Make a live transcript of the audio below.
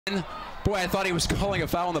Boy, I thought he was calling a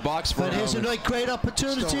foul in the box for But here's a great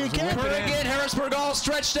opportunity again. Kerr again, Harrisburg all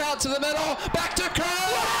stretched out to the middle. Back to Kerr!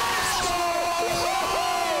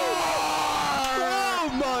 Oh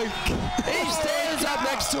my God! He stands up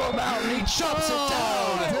next to a mountain. He chops it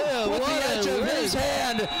down with the edge of his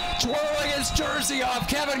hand, twirling his jersey off.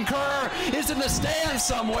 Kevin Kerr is in the stands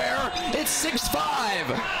somewhere. It's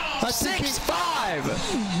 6'5".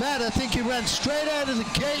 6'5". Matt, I think he ran straight out of the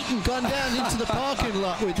gate and gone down into the parking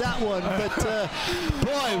lot with that one. But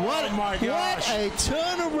boy, what a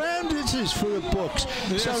turnaround this is for the books.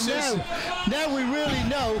 So now we really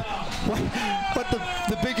know what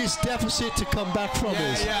the biggest deficit to come back from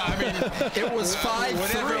is. Yeah, I mean, it was 5-3.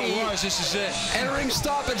 Whatever it was, this is it. Entering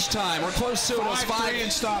stoppage time. We're close to it. It was 5-3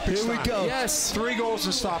 in stoppage time. Here we go. Yes. 3 goals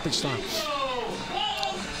in stoppage time.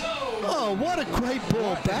 Oh, what a great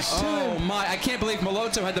ball back to him. Oh my, I can't believe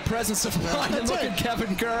Moloto had the presence of mind to look at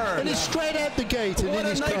Kevin Kerr. And he's straight out the gate and what in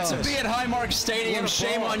his a night cars. to be at Highmark Stadium.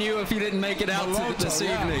 Shame on you if you didn't make it out this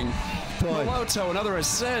evening. Boy. Moloto, another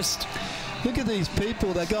assist. Look at these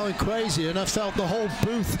people, they're going crazy, and I felt the whole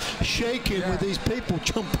booth shaking with these people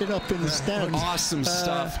jumping up in the stands. Awesome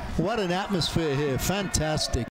stuff. What an atmosphere here, fantastic.